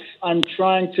stocks, I'm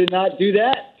trying to not do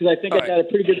that because I think I've got a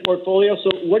pretty good portfolio.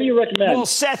 So what do you recommend? Well,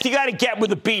 Seth, you got to get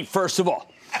with the beat, first of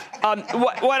all.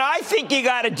 What I think you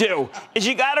got to do is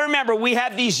you got to remember we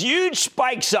have these huge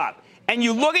spikes up. And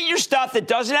you look at your stuff that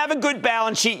doesn't have a good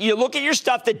balance sheet. You look at your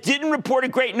stuff that didn't report a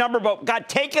great number but got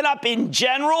taken up in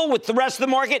general with the rest of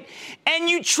the market, and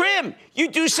you trim. You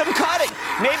do some cutting.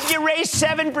 Maybe you raise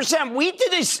 7%. We did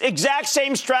this exact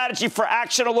same strategy for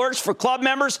Action Alerts for club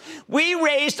members. We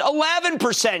raised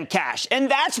 11% cash, and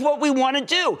that's what we want to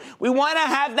do. We want to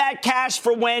have that cash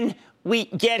for when we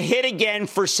get hit again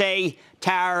for, say,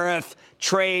 tariff,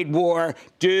 trade war,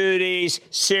 duties,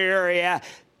 Syria.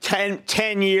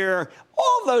 10-year,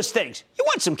 all those things. You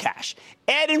want some cash.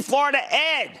 Ed in Florida.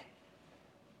 Ed?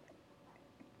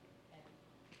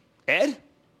 Ed?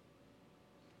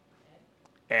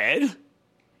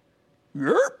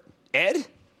 Ed?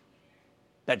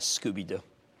 That's Scooby-Doo.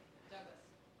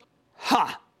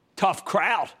 Ha! Tough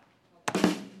crowd.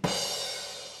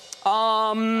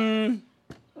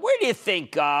 Where do you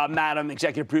think, Madam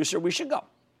Executive Producer, we should go?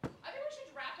 I think we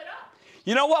should wrap it up.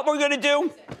 You know what we're going to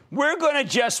do? We're going to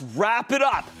just wrap it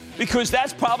up because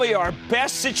that's probably our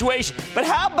best situation. But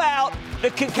how about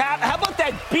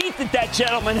that beat that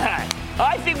gentleman had?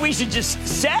 I think we should just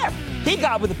set. He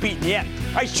got with a beat in the end.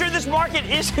 I'm sure this market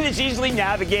isn't as easily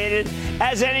navigated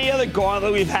as any other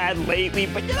gauntlet we've had lately.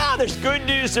 But, there's good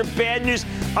news, there's bad news.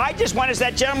 I just want, as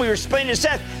that gentleman we were explaining to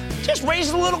Seth, just raise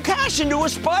a little cash into a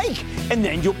spike, and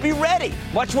then you'll be ready.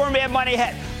 Much more Mad Money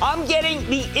ahead. I'm getting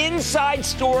the inside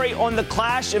story on the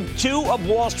clash of two of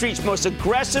Wall Street's most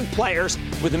aggressive players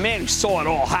with a man who saw it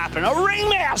all happen, a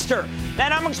ringmaster.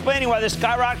 Then I'm explaining why the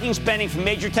skyrocketing spending from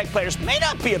major tech players may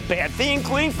not be a bad thing,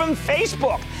 including from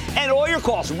Facebook. And all your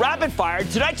calls, rapid fire, in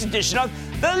tonight's edition of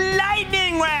the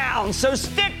Lightning Round. So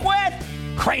stick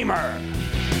with Cramer.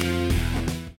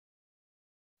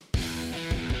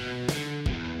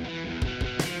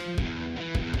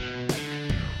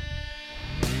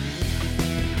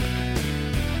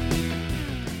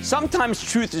 Sometimes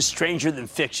truth is stranger than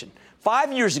fiction.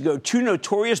 5 years ago, two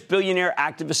notorious billionaire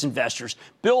activist investors,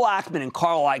 Bill Ackman and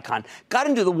Carl Icahn, got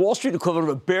into the Wall Street equivalent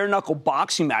of a bare-knuckle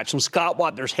boxing match from Scott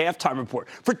Wapner's halftime report.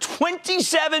 For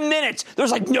 27 minutes, there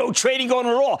was no trading going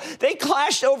on at all. They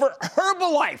clashed over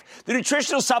Herbalife, the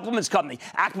nutritional supplements company.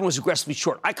 Ackman was aggressively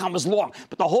short. Icahn was long.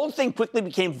 But the whole thing quickly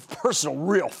became personal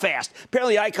real fast.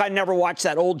 Apparently, Icahn never watched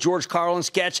that old George Carlin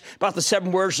sketch about the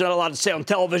 7 words you're not allowed to say on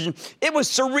television. It was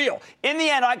surreal. In the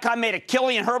end, Icahn made a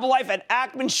killing in Herbalife, and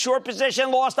Ackman's short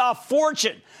position lost a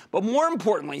fortune. But more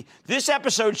importantly, this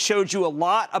episode showed you a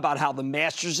lot about how the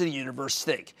masters of the universe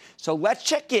think. So let's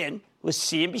check in with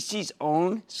CNBC's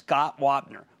own Scott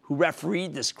Wapner, who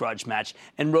refereed this grudge match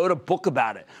and wrote a book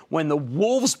about it, When the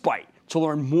Wolves Bite, to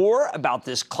learn more about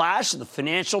this clash of the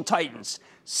financial titans.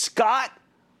 Scott,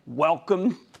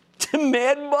 welcome to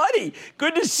Mad Money.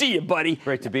 Good to see you, buddy.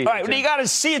 Great to be here. All right, well, you got to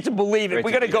see it to believe it. We're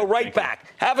going to go right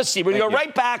back. Have a seat. We're going to go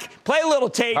right back, play a little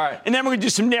tape, and then we're going to do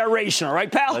some narration. All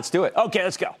right, pal? Let's do it. Okay,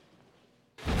 let's go.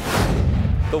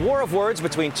 The war of words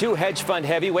between two hedge fund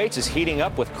heavyweights is heating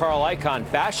up, with Carl Icahn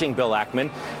bashing Bill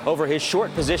Ackman over his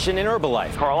short position in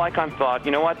Herbalife. Carl Icahn thought,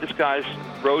 you know what, this guy's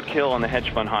roadkill on the hedge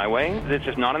fund highway. This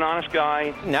is not an honest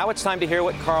guy. Now it's time to hear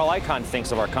what Carl Icahn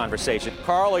thinks of our conversation.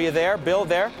 Carl, are you there? Bill,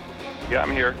 there? Yeah,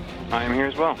 I'm here. I am here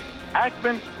as well.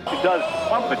 Ackman, he does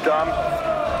pump the dumb.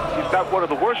 He's got one of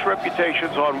the worst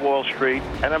reputations on Wall Street.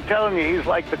 And I'm telling you, he's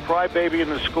like the crybaby in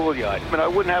the schoolyard. I mean, I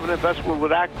wouldn't have an investment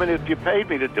with Ackman if you paid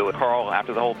me to do it. Carl,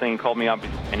 after the whole thing, called me up,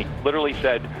 and he literally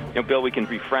said, Bill, we can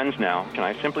be friends now. And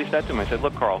I simply said to him, I said,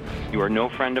 look, Carl, you are no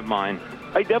friend of mine.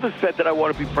 I never said that I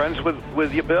want to be friends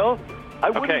with you, Bill. I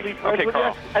wouldn't be friends with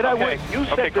Carl. you. And I would. You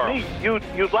said to Carl. me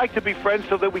you'd like to be friends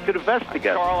so that we could invest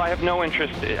together. Carl, I have no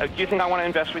interest. Do you think I want to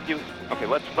invest with you? Okay,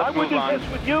 let's move on. I would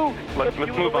invest with you let's if you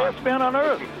move were the on. last man on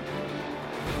earth.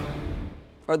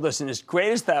 All right, listen, as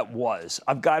great as that was,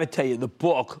 I've got to tell you, the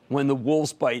book, When the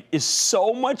Wolves Bite, is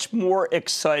so much more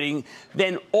exciting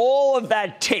than all of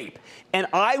that tape. And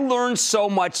I learned so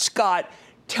much. Scott,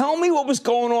 tell me what was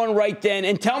going on right then,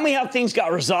 and tell me how things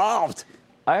got resolved.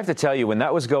 I have to tell you, when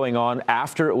that was going on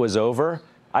after it was over,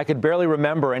 I could barely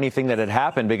remember anything that had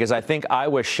happened, because I think I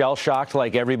was shell-shocked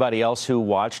like everybody else who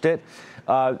watched it,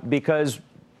 because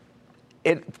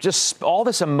it just, all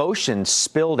this emotion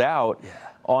spilled out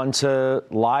onto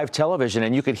live television.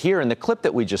 And you could hear in the clip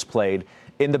that we just played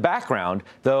in the background,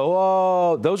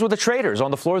 those were the traders on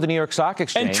the floor of the New York Stock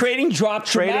Exchange. And trading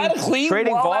dropped dramatically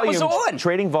while that was on.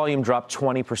 Trading volume dropped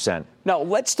 20%. Now,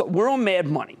 we're on Mad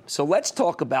Money, so let's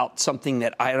talk about something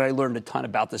that I learned a ton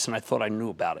about this, and I thought I knew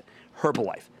about it,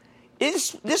 Herbalife.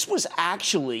 This was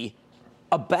actually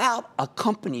about a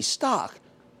company stock,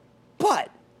 but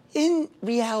in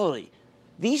reality,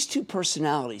 these two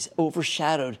personalities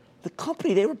overshadowed the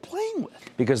company they were playing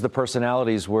with. Because the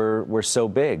personalities were so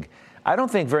big. I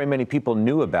don't think very many people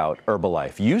knew about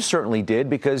Herbalife. You certainly did,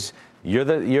 because you're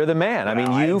the man. I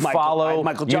mean, you follow,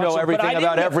 you know everything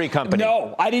about every company.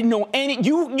 No, I didn't know any.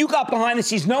 You got behind the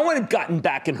scenes. No one had gotten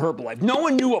back in Herbalife. No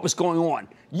one knew what was going on.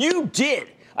 You did.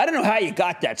 I don't know how you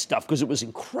got that stuff, because it was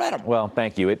incredible. Well,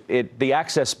 thank you. The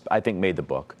access, I think, made the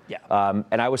book. Yeah.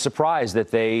 And I was surprised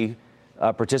that they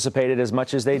participated as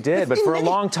much as they did. But for a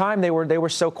long time, they were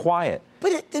so quiet.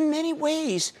 But in many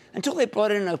ways, until they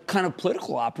brought in a kind of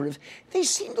political operative, they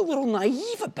seemed a little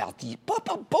naive about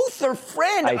both their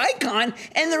friend, Icahn,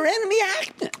 and their enemy,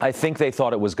 Ackman. I think they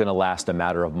thought it was going to last a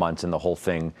matter of months and the whole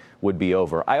thing would be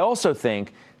over. I also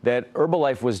think that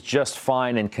Herbalife was just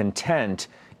fine and content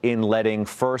in letting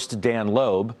first Dan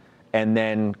Loeb and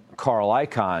then Carl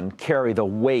Icahn carry the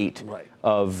weight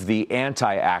of the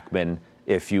anti-Ackman,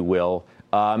 if you will,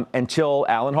 until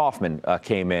Alan Hoffman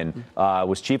came in,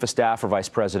 was chief of staff for Vice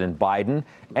President Biden,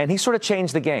 and he sort of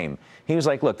changed the game. He was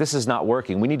like, look, this is not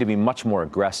working. We need to be much more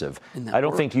aggressive. I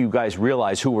don't think you guys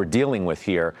realize who we're dealing with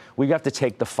here. We have to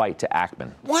take the fight to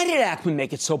Ackman. Why did Ackman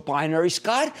make it so binary,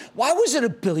 Scott? Why was it a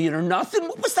billion or nothing?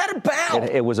 What was that about?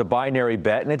 It was a binary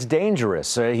bet, and it's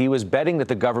dangerous. He was betting that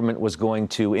the government was going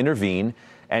to intervene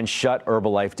and shut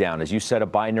Herbalife down. As you said, a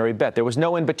binary bet. There was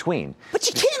no in between. But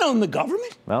you can't own the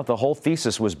government. Well, the whole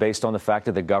thesis was based on the fact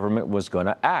that the government was going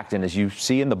to act. And as you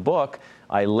see in the book,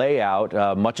 I lay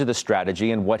out much of the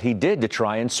strategy and what he did to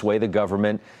try and sway the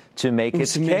government to make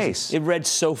its case. It read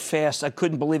so fast. I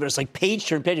couldn't believe it. It's like page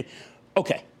turn page.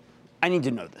 Okay, I need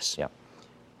to know this. Yeah.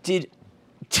 Did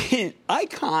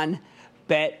Icahn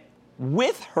bet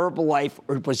with Herbalife,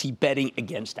 or was he betting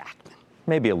against Ackman?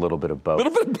 Maybe a little bit of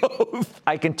both.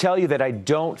 I can tell you that I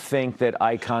don't think that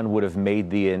Icahn would have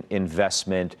made the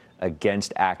investment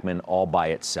against Ackman all by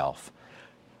itself.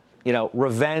 You know,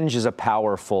 revenge is a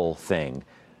powerful thing,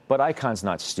 but Icahn's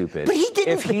not stupid. But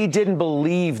if he didn't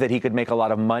believe that he could make a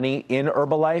lot of money in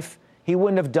Herbalife, he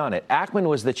wouldn't have done it. Ackman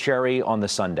was the cherry on the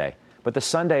sundae, but the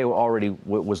sundae already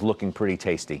was looking pretty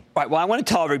tasty. All right, well, I want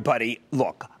to tell everybody,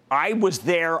 look, I was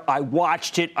there. I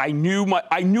watched it. I knew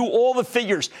all the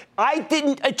figures.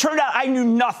 It turned out I knew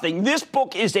nothing. This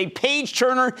book is a page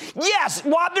turner. Yes,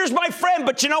 Wobner's my friend,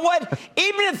 but you know what?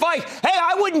 Even if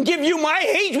I wouldn't give you my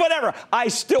age, whatever, I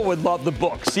still would love the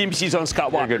book. CNBC's own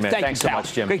Scott Wobner. Good, man. Thanks so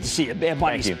much, Jim. Great to see you. Man,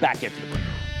 money's back after the break.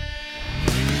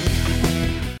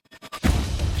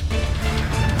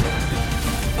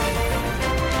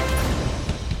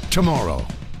 Tomorrow,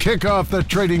 kick off the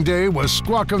trading day with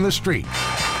Squawk on the Street.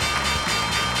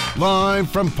 Live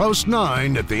from Post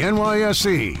 9 at the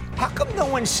NYSE. How come no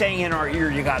one's saying in our ear,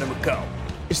 you got to go?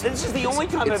 This is the only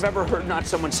time I've ever heard not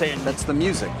someone saying. That's the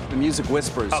music. The music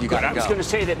whispers. You got to go. I was going to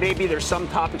say that maybe there's some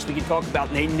topics we can talk about,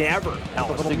 and they never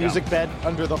tell us to go. A little music bed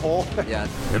under the hole. Yeah.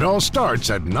 It all starts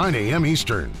at 9 a.m.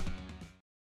 Eastern.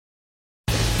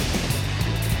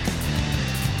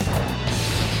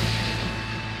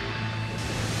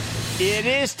 It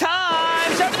is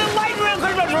time. Time for the lightning round.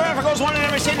 Whoever goes one in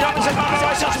every city,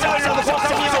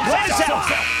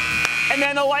 and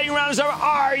then the lightning round is over.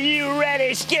 Are you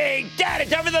ready? Skate. Got it.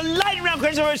 Time for the lightning round.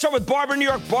 We're going to start with Barbara, New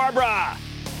York. Barbara.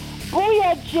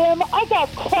 Booyah, Jim. I got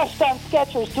crushed on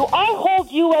Skechers. Do I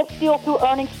hold U.S. Steel through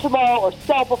earnings tomorrow or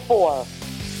sell before?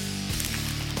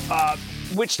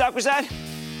 Which stock was that?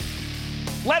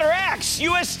 Letter X,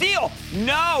 U.S. Steel.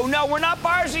 No, we're not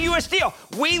buyers of U.S. Steel.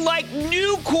 We like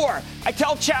Nucor. I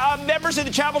tell members of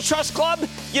the Travel Trust Club,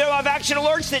 of Action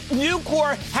Alerts, that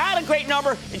Nucor had a great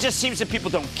number. It just seems that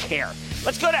people don't care.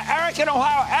 Let's go to Eric in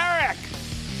Ohio. Eric.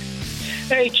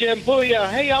 Hey, Jim. Booyah.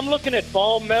 Hey, I'm looking at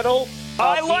Ball Metal.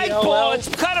 I like Ball. It's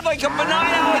kind of like a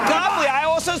benign oligopoly. I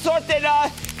also thought that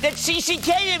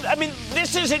CCK,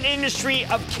 this is an industry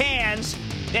of cans.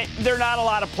 There are not a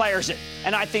lot of players in,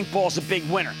 and I think Ball's a big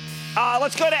winner.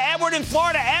 Let's go to Edward in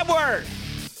Florida. Edward.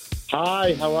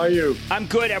 Hi, how are you? I'm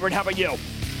good, Edward. How about you?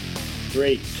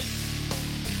 Great.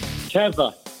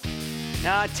 Teva.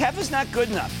 Teva's not good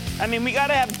enough. We got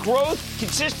to have growth,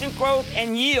 consistent growth,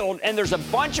 and yield, and there's a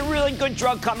bunch of really good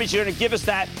drug companies who are going to give us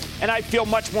that, and I feel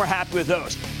much more happy with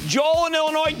those. Joel in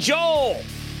Illinois. Joel.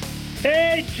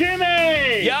 Hey,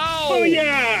 Jimmy. Yo.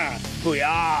 Booyah.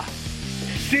 Booyah.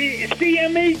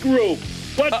 CME Group,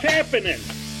 what's happening?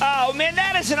 Oh, man,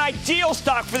 that is an ideal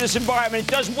stock for this environment. It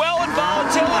does well in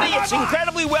volatility. It's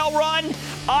incredibly well run.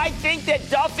 I think that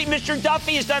Mr.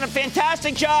 Duffy has done a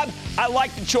fantastic job. I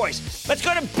like the choice. Let's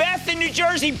go to Beth in New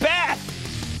Jersey. Beth.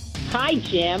 Hi,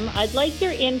 Jim. I'd like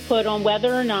your input on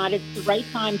whether or not it's the right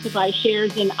time to buy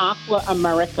shares in Aqua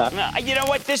America. You know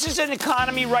what? This is an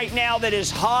economy right now that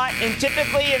is hot, and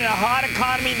typically in a hot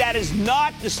economy, that is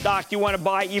not the stock you want to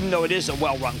buy, even though it is a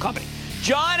well-run company.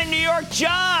 John in New York.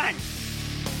 John.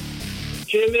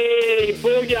 Jimmy,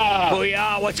 booyah.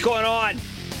 Booyah. What's going on?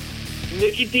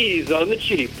 Nicky D's on the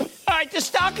cheap. All right, the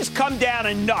stock has come down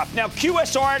enough. Now,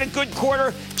 QSR had a good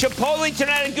quarter. Chipotle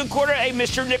tonight had a good quarter. Hey,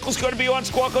 Mr. Nichols going to be on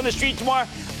Squawk on the Street tomorrow.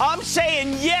 I'm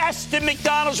saying yes to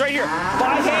McDonald's right here.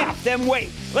 Buy half, then wait.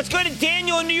 Let's go to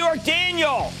Daniel in New York.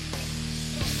 Daniel.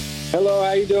 Hello,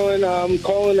 how you doing? I'm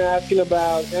calling asking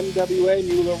about MWA,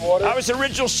 Mueller Water. I was an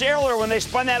original shareholder when they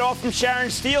spun that off from Sharon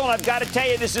Steel, and I've got to tell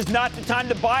you, this is not the time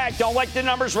to buy. I don't like the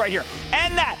numbers right here.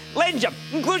 And that, ladies and gentlemen,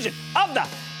 conclusion of the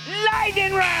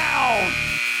Lightning Round.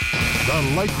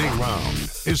 The Lightning Round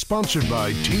is sponsored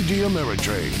by TD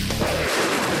Ameritrade.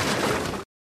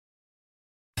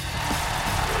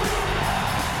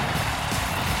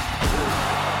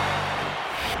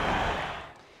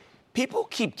 People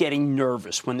keep getting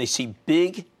nervous when they see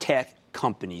big tech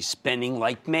companies spending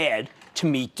like mad to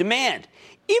meet demand.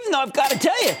 Even though I've got to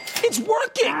tell you, it's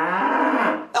working.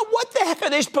 Now, what the heck are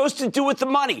they supposed to do with the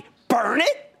money? Burn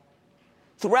it?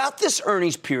 Throughout this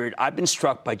earnings period, I've been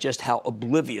struck by just how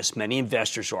oblivious many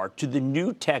investors are to the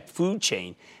new tech food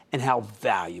chain and how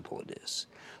valuable it is.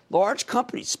 Large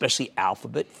companies, especially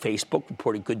Alphabet, Facebook,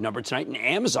 reported good number tonight, and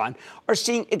Amazon, are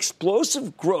seeing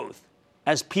explosive growth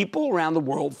as people around the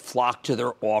world flock to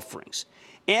their offerings.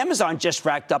 Amazon just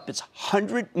racked up its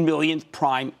 100 millionth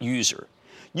Prime user.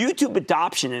 YouTube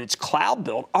adoption and its cloud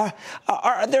build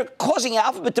they're causing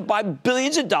Alphabet to buy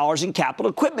billions of dollars in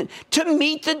capital equipment to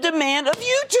meet the demand of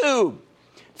YouTube.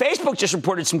 Facebook just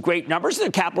reported some great numbers. Their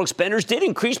capital expenditures did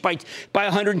increase by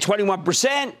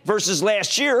 121% versus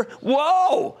last year.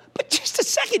 Whoa! But just a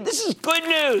second, this is good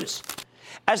news.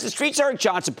 As the Street's Eric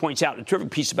Johnson points out in a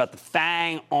terrific piece about the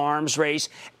FANG arms race,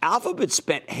 Alphabet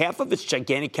spent half of its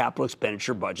gigantic capital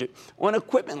expenditure budget on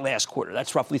equipment last quarter.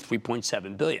 That's roughly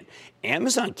 $3.7 billion.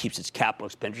 Amazon keeps its capital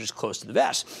expenditures close to the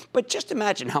vest. But just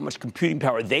imagine how much computing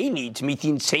power they need to meet the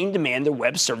insane demand their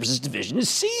web services division is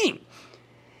seeing.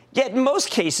 Yet in most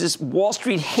cases, Wall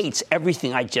Street hates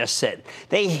everything I just said.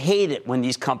 They hate it when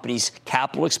these companies'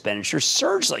 capital expenditures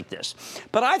surge like this.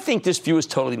 But I think this view is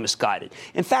totally misguided.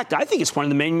 In fact, I think it's one of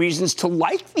the main reasons to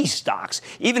like these stocks,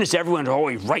 even as everyone's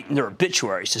always writing their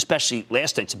obituaries, especially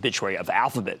last night's obituary of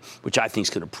Alphabet, which I think is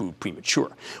going to prove premature.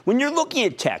 When you're looking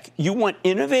at tech, you want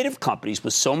innovative companies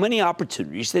with so many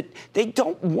opportunities that they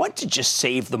don't want to just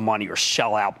save the money or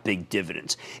shell out big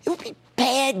dividends. It would be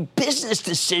bad business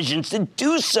decisions to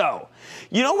do so.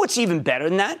 You know what's even better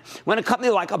than that? When a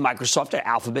company like a Microsoft or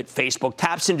Alphabet, Facebook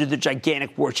taps into the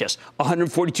gigantic war chest,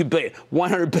 $142 billion,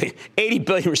 $100 billion, $80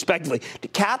 billion respectively, to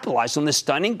capitalize on the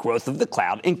stunning growth of the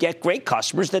cloud and get great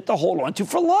customers that they'll hold on to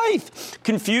for life.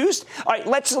 Confused? All right,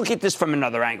 let's look at this from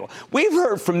another angle. We've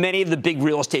heard from many of the big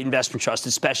real estate investment trusts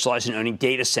that specialize in owning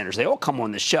data centers. They all come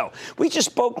on the show. We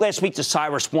just spoke last week to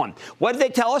CyrusOne. What did they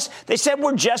tell us? They said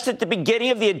we're just at the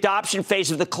beginning of the adoption phase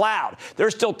of the cloud. There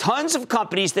are still tons of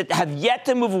companies that have yet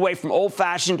to move away from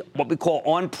old-fashioned, what we call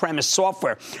on-premise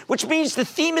software, which means the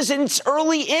theme is in its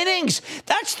early innings.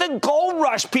 That's the gold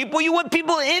rush, people. You want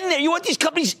people in there. You want these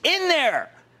companies in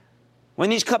there. When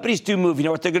these companies do move, you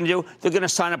know what they're going to do? They're going to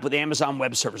sign up with Amazon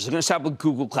Web Services. They're going to sign up with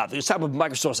Google Cloud. They're going to sign up with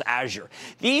Microsoft's Azure.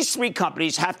 These three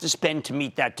companies have to spend to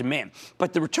meet that demand.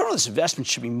 But the return on this investment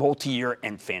should be multi-year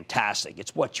and fantastic.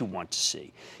 It's what you want to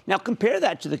see. Now, compare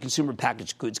that to the consumer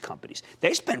packaged goods companies.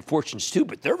 They spend fortunes, too,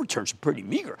 but their returns are pretty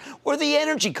meager. Or the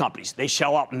energy companies. They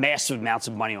shell out massive amounts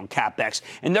of money on CapEx,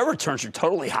 and their returns are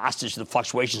totally hostage to the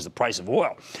fluctuations of the price of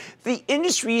oil. The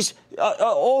industries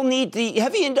all need, the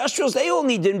heavy industrials, they all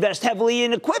need to invest heavily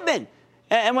in equipment.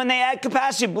 And when they add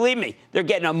capacity, believe me, they're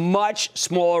getting a much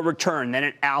smaller return than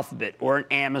an Alphabet or an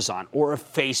Amazon or a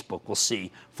Facebook will see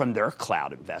from their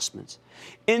cloud investments.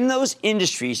 In those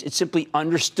industries, it's simply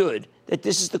understood that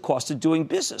this is the cost of doing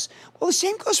business. Well, the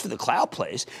same goes for the cloud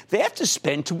plays. They have to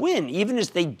spend to win, even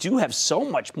as they do have so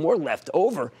much more left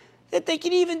over that they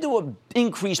can even do an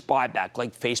increased buyback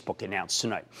like Facebook announced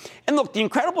tonight. And look, the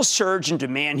incredible surge in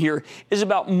demand here is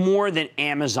about more than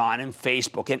Amazon and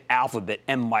Facebook and Alphabet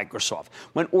and Microsoft.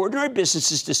 When ordinary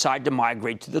businesses decide to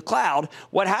migrate to the cloud,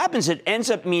 what happens, it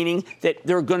ends up meaning that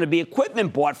there are going to be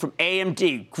equipment bought from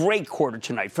AMD, great quarter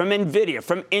tonight, from NVIDIA,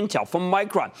 from Intel, from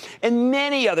Micron, and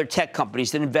many other tech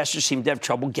companies that investors seem to have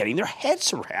trouble getting their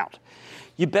heads around.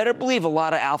 You better believe a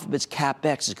lot of Alphabet's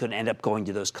CapEx is going to end up going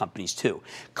to those companies, too.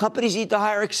 Companies need to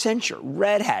hire Accenture,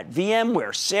 Red Hat, VMware,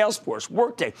 Salesforce,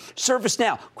 Workday,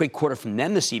 ServiceNow, great quarter from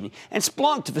them this evening, and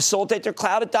Splunk to facilitate their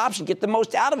cloud adoption, get the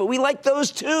most out of it. We like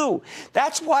those, too.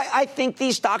 That's why I think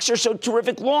these stocks are so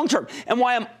terrific long-term and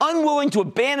why I'm unwilling to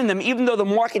abandon them, even though the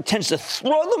market tends to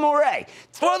throw them away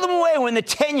when the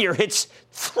 10-year hits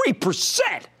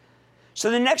 3%. So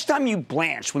the next time you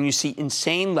blanch when you see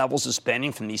insane levels of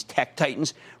spending from these tech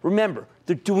titans, remember,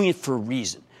 they're doing it for a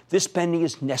reason. This spending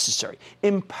is necessary,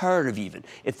 imperative even,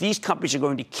 if these companies are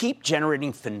going to keep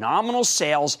generating phenomenal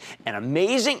sales and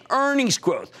amazing earnings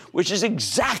growth, which is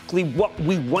exactly what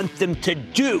we want them to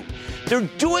do. They're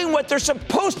doing what they're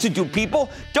supposed to do, people.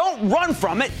 Don't run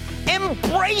from it.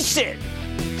 Embrace it.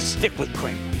 Stick with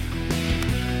Cramer.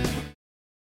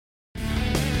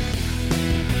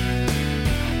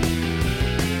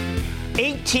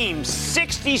 8 teams,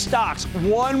 60 stocks,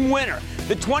 1 winner.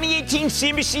 The 2018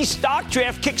 CNBC stock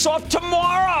draft kicks off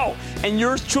tomorrow, and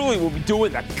yours truly will be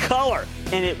doing the color,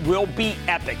 and it will be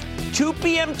epic. 2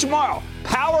 p.m. tomorrow.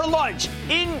 Power lunch,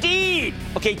 indeed.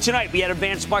 Okay, tonight we had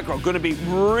Advanced Micro. Going to be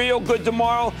real good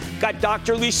tomorrow. Got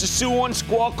Dr. Lisa Sue on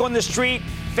Squawk on the Street.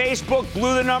 Facebook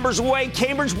blew the numbers away.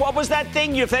 Cambridge, what was that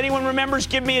thing? If anyone remembers,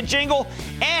 give me a jingle.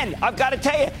 And I've got to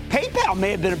tell you, PayPal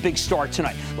may have been a big star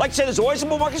tonight. Like I said, there's always a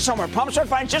bull market somewhere. Promise I'll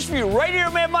find just for you right here,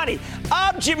 Mad Money.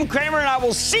 I'm Jim Cramer, and I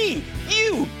will see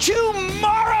you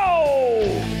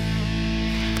tomorrow.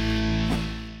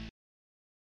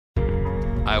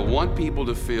 I want people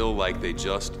to feel like they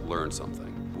just learned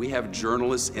something. We have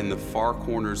journalists in the far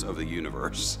corners of the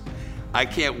universe. I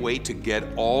can't wait to get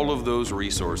all of those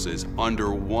resources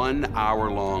under 1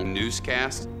 hour-long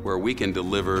newscast where we can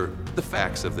deliver the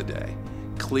facts of the day,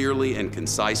 clearly and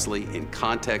concisely, in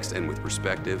context and with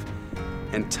perspective,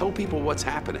 and tell people what's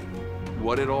happening,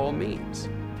 what it all means.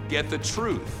 Get the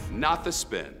truth, not the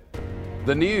spin.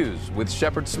 The News with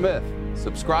Shepard Smith.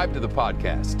 Subscribe to the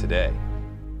podcast today.